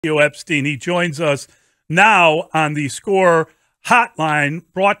Theo Epstein. He joins us now on the Score Hotline,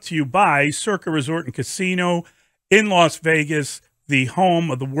 brought to you by Circa Resort and Casino in Las Vegas, the home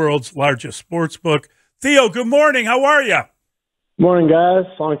of the world's largest sports book. Theo, good morning. How are you? Morning, guys.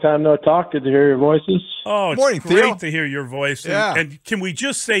 Long time no talk. Good to hear your voices. Oh, it's morning, great Theo. to hear your voice. Yeah. And can we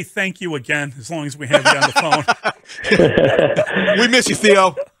just say thank you again, as long as we have you on the phone? We miss you,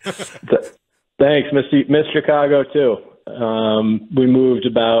 Theo. Thanks. Miss Chicago, too. We moved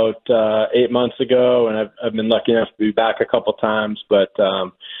about 8 months ago, and I've been lucky enough to be back a couple times, but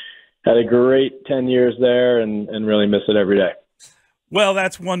had a great 10 years there and really miss it every day. Well,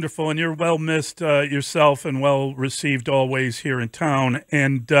 that's wonderful, and you're well missed yourself and well received always here in town.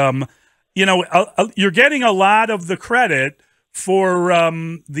 And, you're getting a lot of the credit for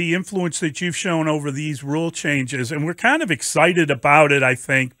the influence that you've shown over these rule changes, and we're kind of excited about it, I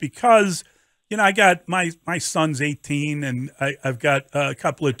think, because – I got my son's 18, and I've got a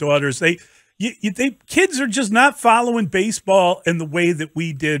couple of daughters. Kids are just not following baseball in the way that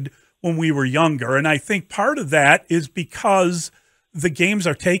we did when we were younger, and I think part of that is because the games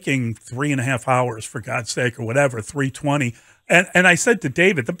are taking 3.5 hours, for God's sake, or whatever, 3:20. And I said to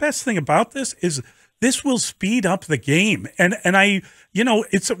David, the best thing about this is this will speed up the game, and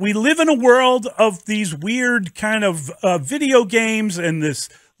we live in a world of these weird kind of video games and this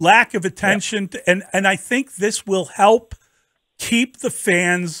lack of attention, and I think this will help keep the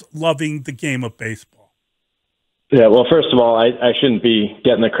fans loving the game of baseball. Yeah, well, first of all, I shouldn't be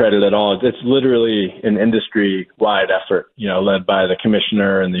getting the credit at all. It's literally an industry-wide effort, led by the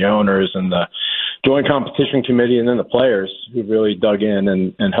commissioner and the owners and the joint competition committee and then the players who really dug in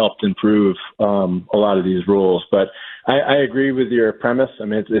and helped improve a lot of these rules. But I agree with your premise. I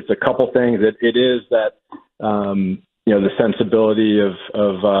mean, it's a couple things. It is that the sensibility of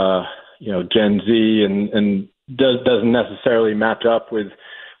Gen Z and doesn't necessarily match up with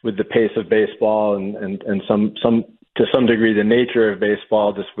the pace of baseball and some to some degree the nature of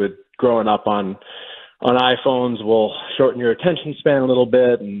baseball. Just with growing up on iPhones will shorten your attention span a little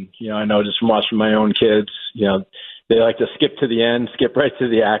bit. And I know just from watching my own kids, they like to skip to the end, skip right to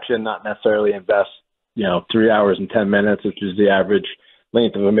the action, not necessarily invest 3 hours and 10 minutes, which is the average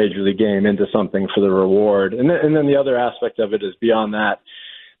length of a major league game, into something for the reward. And then the other aspect of it is beyond that,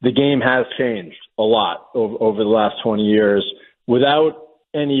 the game has changed a lot over the last 20 years without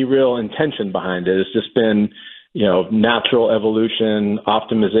any real intention behind it. It's just been, natural evolution,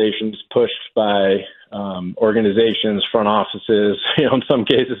 optimizations pushed by organizations, front offices, in some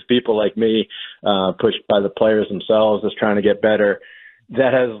cases, people like me, pushed by the players themselves just trying to get better.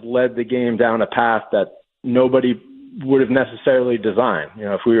 That has led the game down a path that nobody would have necessarily designed.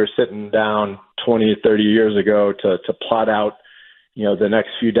 If we were sitting down 20, 30 years ago to plot out, the next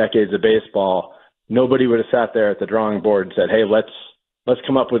few decades of baseball, nobody would have sat there at the drawing board and said, hey, let's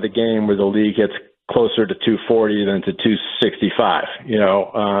come up with a game where the league gets closer to 240 than to 265,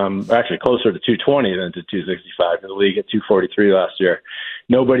 actually closer to 220 than to 265. The league at 243 last year.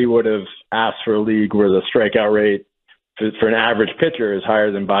 Nobody would have asked for a league where the strikeout rate for an average pitcher is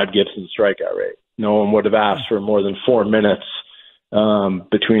higher than Bob Gibson's strikeout rate. No one would have asked for more than 4 minutes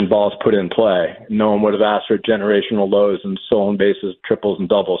between balls put in play. No one would have asked for generational lows and stolen bases, triples, and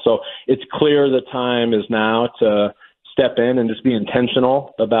doubles. So it's clear the time is now to step in and just be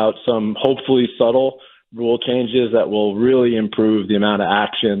intentional about some hopefully subtle rule changes that will really improve the amount of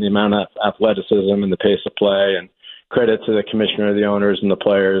action, the amount of athleticism, and the pace of play. And credit to the commissioner, the owners, and the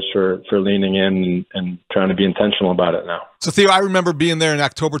players for leaning in and trying to be intentional about it now. So, Theo, I remember being there in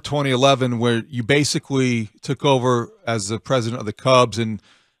October 2011 where you basically took over as the president of the Cubs, and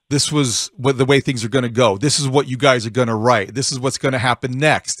this was the way things are going to go. This is what you guys are going to write. This is what's going to happen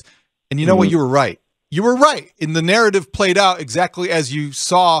next. And you know what? You were right. You were right. And the narrative played out exactly as you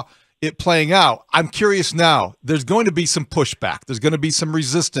saw it playing out. I'm curious now. There's going to be some pushback. There's going to be some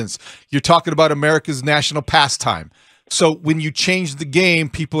resistance. You're talking about America's national pastime. So when you change the game,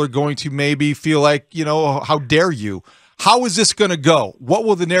 people are going to maybe feel like, how dare you? How is this going to go? What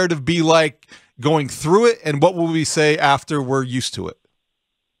will the narrative be like going through it, and what will we say after we're used to it?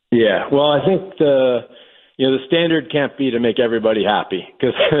 Yeah, well, I think the standard can't be to make everybody happy,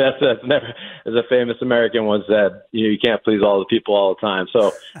 because that's never, as a famous American once said, you can't please all the people all the time.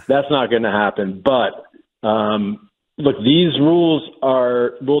 So that's not going to happen. But look, these rule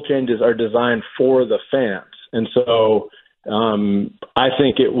changes are designed for the fans. And so I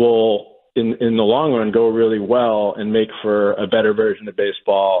think it will, in the long run, go really well and make for a better version of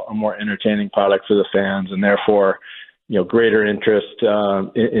baseball, a more entertaining product for the fans, and therefore, greater interest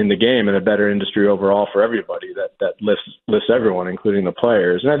in the game and a better industry overall for everybody that lifts everyone, including the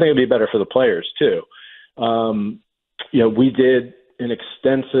players. And I think it'd be better for the players too. We did an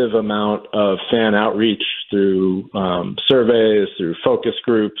extensive amount of fan outreach through surveys, through focus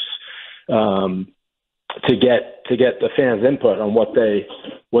groups, to get the fans' input on what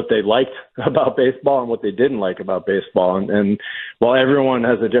they liked about baseball and what they didn't like about baseball. And while everyone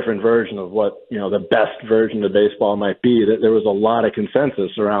has a different version of what the best version of baseball might be, that there was a lot of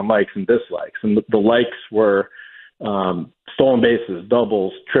consensus around likes and dislikes. And the likes were stolen bases,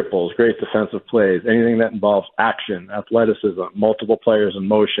 doubles, triples, great defensive plays, anything that involves action, athleticism, multiple players in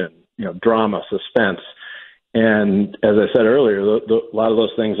motion, drama, suspense. And as I said earlier, a lot of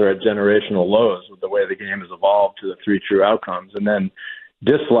those things are at generational lows with the way the game has evolved to the three true outcomes. And then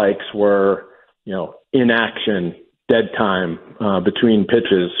dislikes were, inaction, dead time between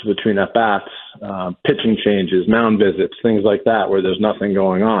pitches, between at-bats, pitching changes, mound visits, things like that, where there's nothing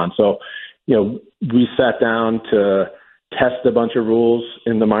going on. So, we sat down to test a bunch of rules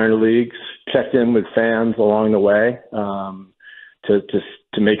in the minor leagues, checked in with fans along the way,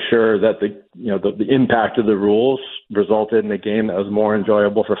 to make sure that the impact of the rules resulted in a game that was more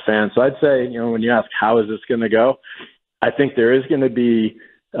enjoyable for fans. So I'd say, when you ask how is this going to go, I think there is going to be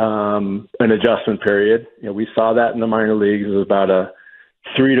an adjustment period. We saw that in the minor leagues. It was about a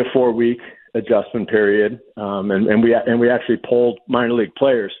 3 to 4 week adjustment period, and we actually polled minor league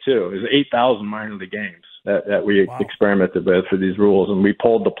players too. It was 8,000 minor league games that we experimented with for these rules, and we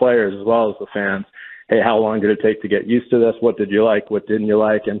polled the players as well as the fans. Hey, how long did it take to get used to this? What did you like? What didn't you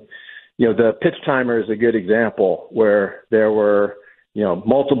like? And, the pitch timer is a good example where there were,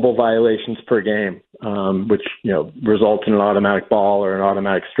 multiple violations per game, which, results in an automatic ball or an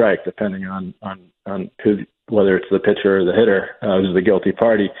automatic strike, depending on who, whether it's the pitcher or the hitter, who's the guilty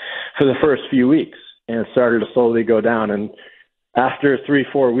party, for the first few weeks. And it started to slowly go down. And after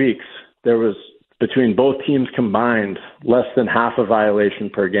 3-4 weeks, there was, between both teams combined, less than half a violation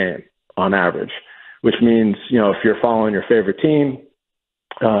per game on average. Which means, if you're following your favorite team,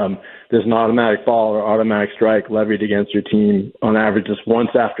 there's an automatic ball or automatic strike levied against your team on average just once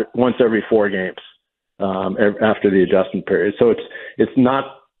every 4 games after the adjustment period. So it's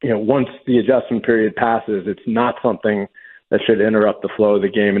not, once the adjustment period passes, it's not something that should interrupt the flow of the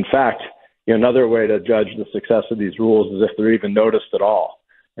game. In fact, another way to judge the success of these rules is if they're even noticed at all.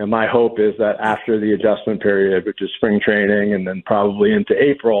 And my hope is that after the adjustment period, which is spring training and then probably into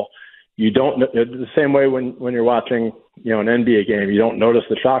April, you don't, the same way when you're watching, an NBA game, you don't notice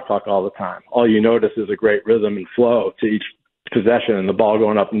the shot clock all the time. All you notice is a great rhythm and flow to each possession and the ball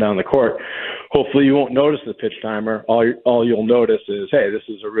going up and down the court. Hopefully you won't notice the pitch timer. All you'll notice is, hey, this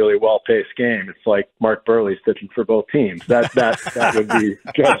is a really well-paced game. It's like Mark Burley's pitching for both teams. That would be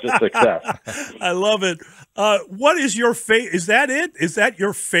judged a success. I love it. What is your is that it? Is that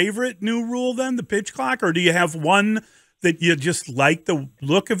your favorite new rule then, the pitch clock? Or do you have one that you just like the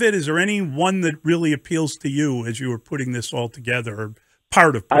look of it? Is there any one that really appeals to you as you were putting this all together, or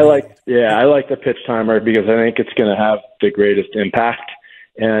part of? I like the pitch timer because I think it's going to have the greatest impact.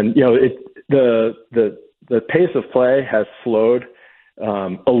 And the pace of play has slowed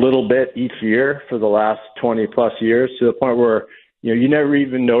a little bit each year for the last 20 plus years, to the point where you never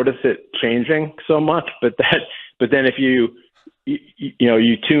even notice it changing so much. But then if you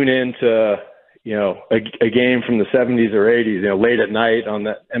tune into a game from the 70s or 80s, late at night on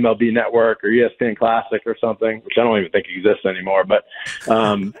the MLB network or ESPN Classic or something, which I don't even think exists anymore. But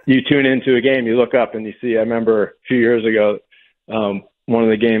you tune into a game, you look up and you see, I remember a few years ago, one of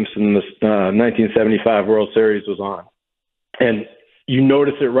the games in the 1975 World Series was on. And you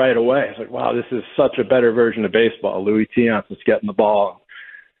notice it right away. It's like, wow, this is such a better version of baseball. Louis Tiant is getting the ball,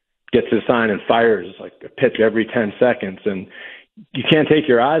 gets his sign and fires. It's like a pitch every 10 seconds. And you can't take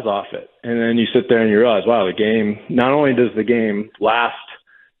your eyes off it. And then you sit there and you realize, wow, the game, not only does the game last,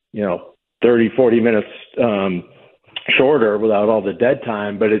 30, 40 minutes shorter without all the dead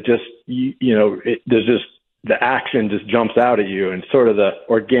time, but it just, there's just, the action just jumps out at you, and sort of the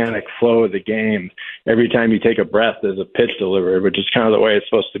organic flow of the game. Every time you take a breath, there's a pitch delivery, which is kind of the way it's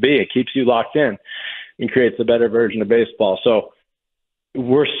supposed to be. It keeps you locked in and creates a better version of baseball. So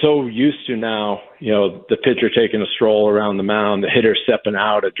we're so used to now, the pitcher taking a stroll around the mound, the hitter stepping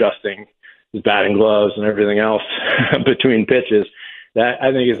out, adjusting his batting gloves and everything else between pitches, that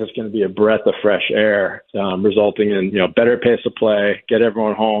I think is just going to be a breath of fresh air, resulting in, better pace of play, get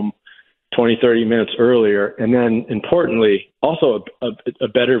everyone home 20, 30 minutes earlier. And then importantly, also a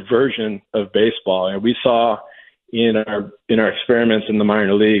better version of baseball. And we saw in our experiments in the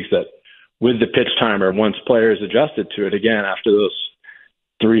minor leagues that with the pitch timer, once players adjusted to it, again, after those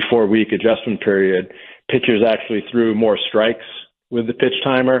 3-4 week adjustment period, pitchers actually threw more strikes with the pitch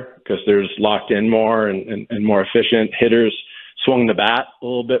timer because there's locked in more and more efficient. Hitters swung the bat a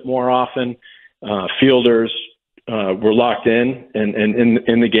little bit more often. Fielders were locked in and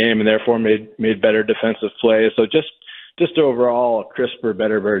in the game, and therefore made better defensive plays. So just overall a crisper,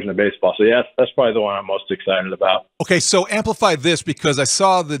 better version of baseball. So yeah, that's probably the one I'm most excited about. Okay, so amplify this, because I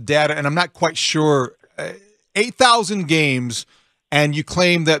saw the data and I'm not quite sure. 8,000 games, and you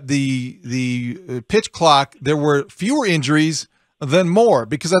claim that the pitch clock, there were fewer injuries than more,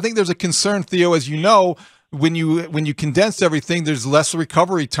 because I think there's a concern, Theo, as you know, when you condense everything, there's less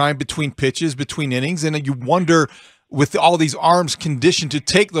recovery time between pitches, between innings, and you wonder, with all these arms conditioned to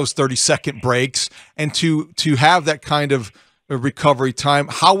take those 30-second breaks and to have that kind of recovery time,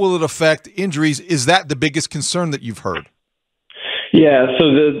 how will it affect injuries? Is that the biggest concern that you've heard? Yeah, so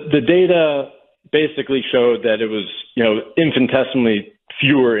the data basically showed that it was, infinitesimally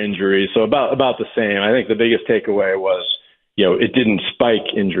fewer injuries, so about the same. I think the biggest takeaway was, it didn't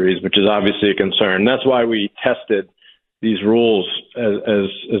spike injuries, which is obviously a concern. That's why we tested these rules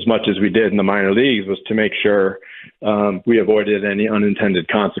as much as we did in the minor leagues, was to make sure we avoided any unintended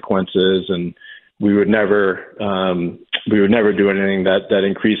consequences, and we would never do anything that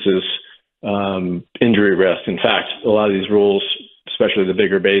increases injury risk. In fact, a lot of these rules, especially the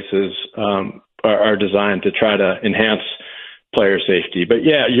bigger bases, are designed to try to enhance player safety. But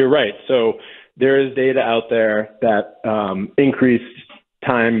yeah, you're right. So there is data out there that increased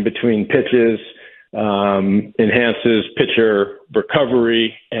time between pitches enhances pitcher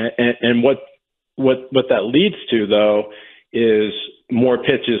recovery, and what that leads to, though, is more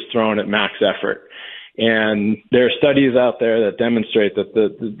pitches thrown at max effort. And there are studies out there that demonstrate that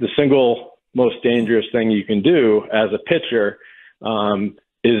the single most dangerous thing you can do as a pitcher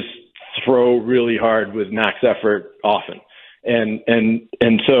is throw really hard with max effort often.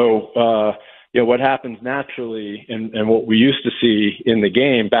 And so what happens naturally, and what we used to see in the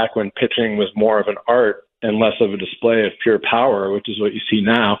game back when pitching was more of an art and less of a display of pure power, which is what you see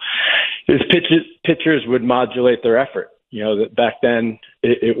now, is pitchers would modulate their effort. That back then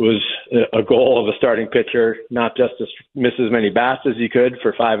it was a goal of a starting pitcher, not just to miss as many bats as you could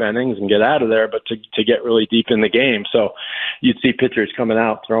for 5 innings and get out of there, but to get really deep in the game. So you'd see pitchers coming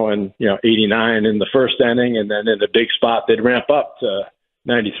out throwing, 89 in the first inning, and then in a big spot, they'd ramp up to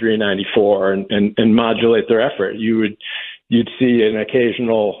 93, 94 and modulate their effort. You'd see an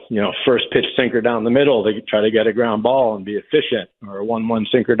occasional, first pitch sinker down the middle to try to get a ground ball and be efficient, or a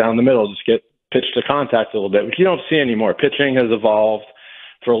 1-1 sinker down the middle, just get pitched to contact a little bit, which you don't see anymore. Pitching has evolved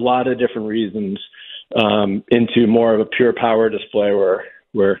for a lot of different reasons into more of a pure power display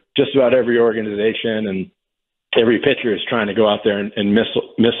where just about every organization and every pitcher is trying to go out there and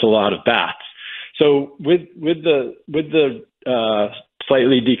miss a lot of bats. So with the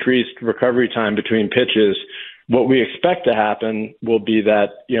slightly decreased recovery time between pitches, what we expect to happen will be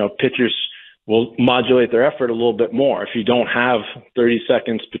that, pitchers will modulate their effort a little bit more. If you don't have 30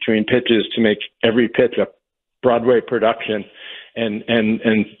 seconds between pitches to make every pitch a Broadway production and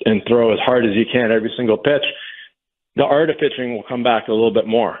throw as hard as you can every single pitch, the art of pitching will come back a little bit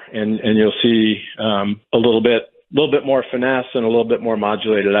more, and you'll see a little bit more finesse and a little bit more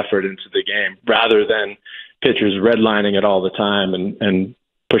modulated effort into the game, rather than pitchers redlining it all the time and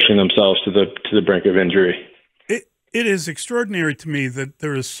pushing themselves to the brink of injury. It is extraordinary to me that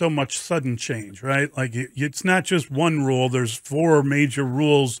there is so much sudden change, right? Like it's not just one rule. There's 4 major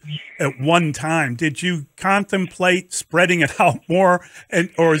rules at one time. Did you contemplate spreading it out more,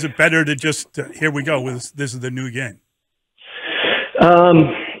 or is it better to just, here we go, this is the new game?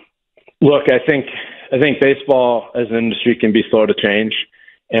 Look, I think baseball as an industry can be slow to change,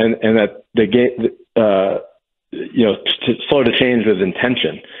 and that the game, slow to change with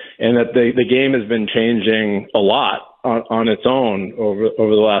intention, and that the game has been changing a lot on its own over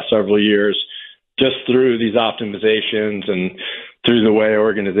the last several years, just through these optimizations and through the way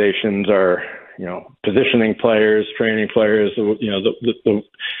organizations are, positioning players, training players,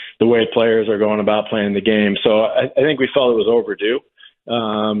 the way players are going about playing the game. So I think we felt it was overdue,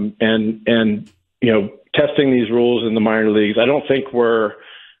 and testing these rules in the minor leagues. I don't think we're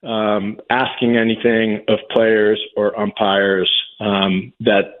asking anything of players or umpires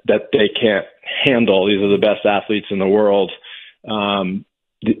that they can't handle. These are the best athletes in the world.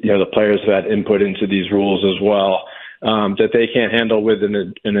 The players have had input into these rules as well, that they can't handle with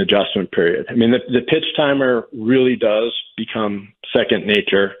an adjustment period. I mean, the pitch timer really does become second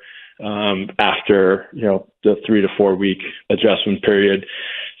nature after the 3 to 4 week adjustment period.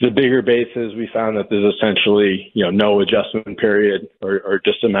 The bigger bases, we found that there's essentially no adjustment period, or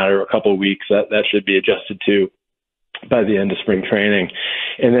just a matter of a couple of weeks that should be adjusted to by the end of spring training.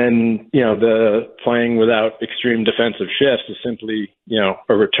 And then the playing without extreme defensive shifts is simply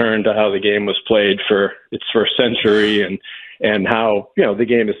a return to how the game was played for its first century, and and how, the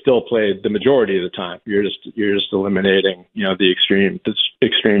game is still played the majority of the time. You're just eliminating, the extreme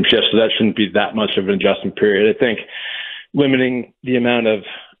shifts. So that shouldn't be that much of an adjustment period. I think limiting the amount of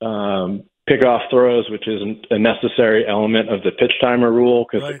pickoff throws, which is a necessary element of the pitch timer rule,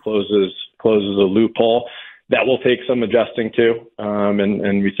 because it closes a loophole. That will take some adjusting to,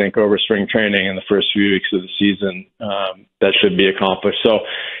 and we think over spring training in the first few weeks of the season, that should be accomplished. So,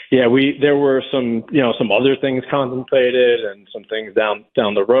 yeah, there were some other things contemplated and some things down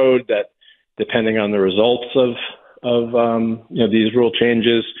the road that, depending on the results of these rule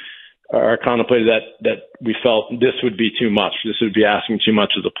changes, are contemplated that we felt this would be too much. This would be asking too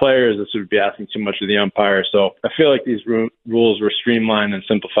much of the players. This would be asking too much of the umpires. So I feel like these rules were streamlined and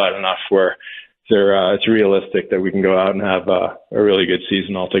simplified enough where it's realistic that we can go out and have a really good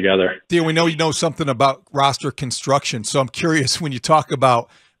season altogether. Theo, we know you know something about roster construction, so I'm curious, when you talk about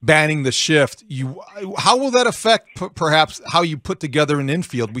banning the shift, how will that affect perhaps how you put together an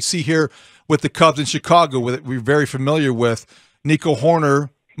infield? We see here with the Cubs in Chicago, we're very familiar with Nico Horner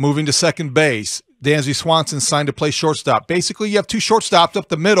moving to second base. Dansby Swanson signed to play shortstop. Basically, you have two shortstops up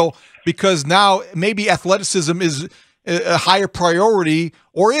the middle because now maybe athleticism is a higher priority,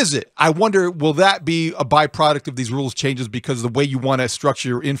 or is it? I wonder, will that be a byproduct of these rules changes because of the way you want to structure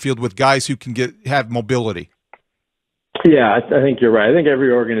your infield with guys who can have mobility? Yeah, I think you're right. I think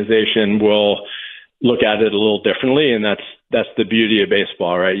every organization will look at it a little differently, and that's the beauty of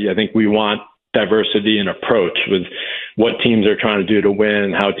baseball, right? I think we want diversity in approach with what teams are trying to do to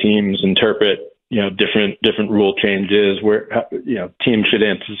win, how teams interpret, different rule changes, where, teams should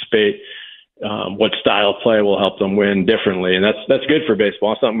anticipate what style of play will help them win differently. And that's good for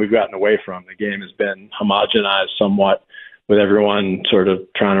baseball. It's something we've gotten away from. The game has been homogenized somewhat, with everyone sort of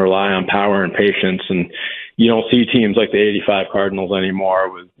trying to rely on power and patience. And you don't see teams like the 85 Cardinals anymore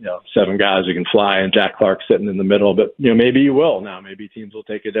with, 7 guys who can fly and Jack Clark sitting in the middle. But, maybe you will now. Maybe teams will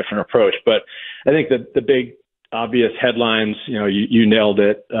take a different approach. But I think that the big obvious headlines, you nailed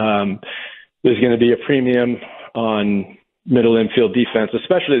it. There's going to be a premium on middle infield defense,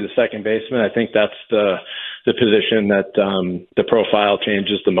 especially the second baseman. I think that's the position that the profile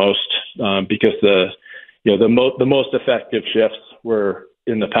changes the most, because the most effective shifts were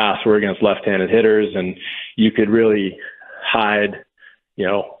in the past were against left-handed hitters, and you could really hide,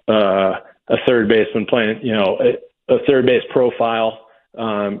 a third baseman playing, a third base profile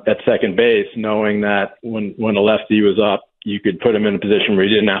at second base, knowing that when a lefty was up, you could put him in a position where he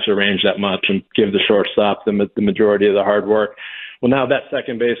didn't have to range that much and give the shortstop the majority of the hard work. Well, now that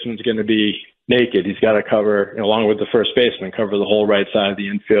second baseman's going to be naked. He's got to cover, along with the first baseman, cover the whole right side of the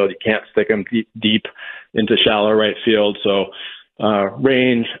infield. You can't stick him deep into shallow right field. So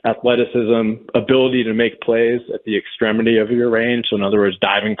range, athleticism, ability to make plays at the extremity of your range. So in other words,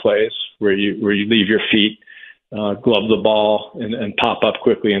 diving plays where you leave your feet, glove the ball and pop up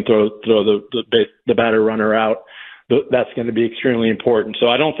quickly and throw the batter runner out. That's going to be extremely important. So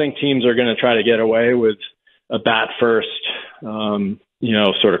I don't think teams are going to try to get away with a bat first,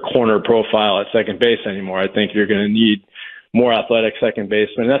 sort of corner profile at second base anymore. I think you're going to need more athletic second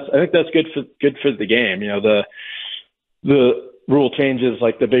basemen. I think that's good for the game. The rule changes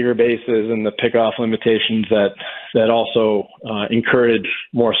like the bigger bases and the pickoff limitations that also encourage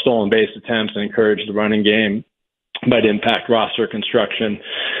more stolen base attempts and encourage the running game might impact roster construction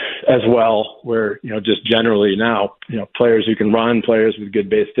as well, where, just generally now, players who can run, players with good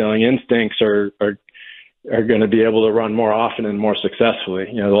base stealing instincts are going to be able to run more often and more successfully.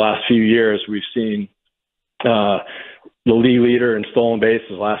 The last few years we've seen the league leader in stolen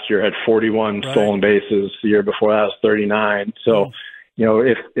bases last year had 41 stolen bases. The year before that was 39. So,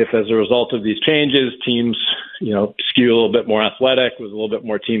 if as a result of these changes, teams, skew a little bit more athletic with a little bit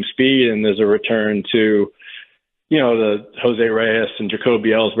more team speed, and there's a return to, the Jose Reyes and Jacoby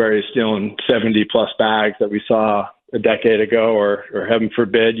Ellsbury stealing 70-plus bags that we saw a decade ago, or heaven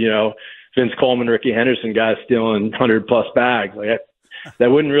forbid, Vince Coleman, Ricky Henderson guys stealing 100-plus bags.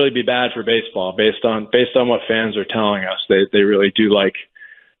 That wouldn't really be bad for baseball based on what fans are telling us. They really do like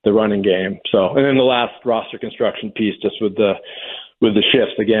the running game. So, and then the last roster construction piece, just with the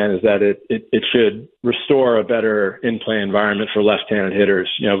shifts again, is that it should restore a better in-play environment for left-handed hitters.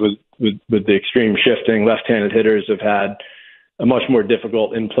 With the extreme shifting, left-handed hitters have had a much more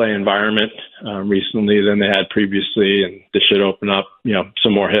difficult in-play environment recently than they had previously, and this should open up,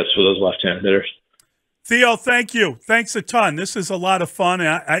 some more hits for those left-handed hitters. Theo, thank you. Thanks a ton. This is a lot of fun.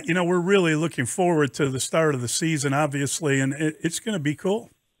 We're really looking forward to the start of the season, obviously, and it's going to be cool.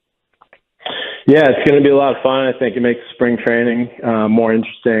 Yeah, it's going to be a lot of fun. I think it makes spring training more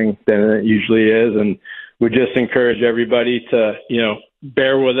interesting than it usually is, and we just encourage everybody to,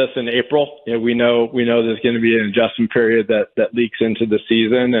 bear with us in April. You know, we know there's going to be an adjustment period that leaks into the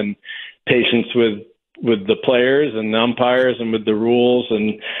season, and patience with the players and the umpires and with the rules.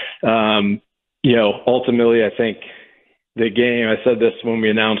 And, you know, ultimately, I think the game, I said this when we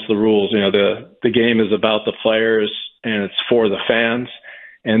announced the rules, you know, the game is about the players and it's for the fans.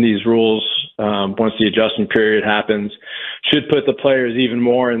 And these rules, once the adjustment period happens, should put the players even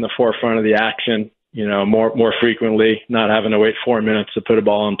more in the forefront of the action, you know, more frequently, not having to wait 4 minutes to put a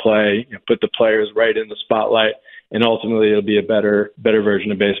ball in play, you know, put the players right in the spotlight. And ultimately, it'll be a better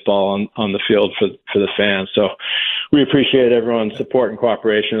version of baseball on the field for the fans. So we appreciate everyone's support and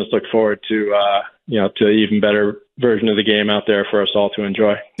cooperation. Let's look forward to to an even better version of the game out there for us all to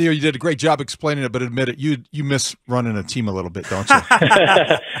enjoy. Theo, you did a great job explaining it, but admit it, you miss running a team a little bit, don't you?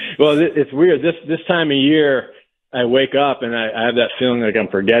 Well, it's weird. This time of year, I wake up and I have that feeling like I'm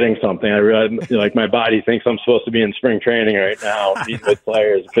forgetting something. I realize, like, my body thinks I'm supposed to be in spring training right now, meeting with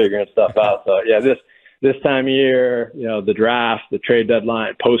players, figuring stuff out. So yeah, this time of year, you know, the draft, the trade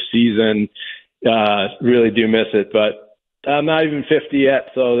deadline, postseason, really do miss it. But I'm not even 50 yet,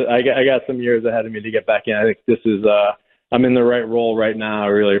 so I got some years ahead of me to get back in. I think this is I'm in the right role right now. I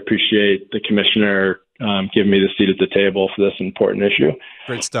really appreciate the commissioner giving me the seat at the table for this important issue.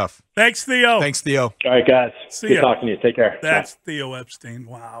 Great stuff. Thanks, Theo. Thanks, Theo. All right, guys. See Good ya. talking to you. Take care. That's Bye. Theo Epstein.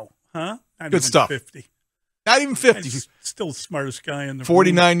 Wow. Huh? Not Good even stuff. 50. Not even 50. He's still the smartest guy in the room.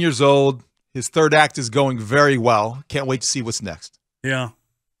 49 years old. His third act is going very well. Can't wait to see what's next. Yeah.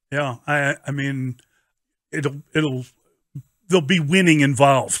 Yeah. I mean, there'll be winning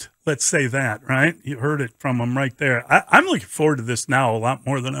involved. Let's say that, right? You heard it from him right there. I'm looking forward to this now a lot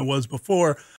more than I was before.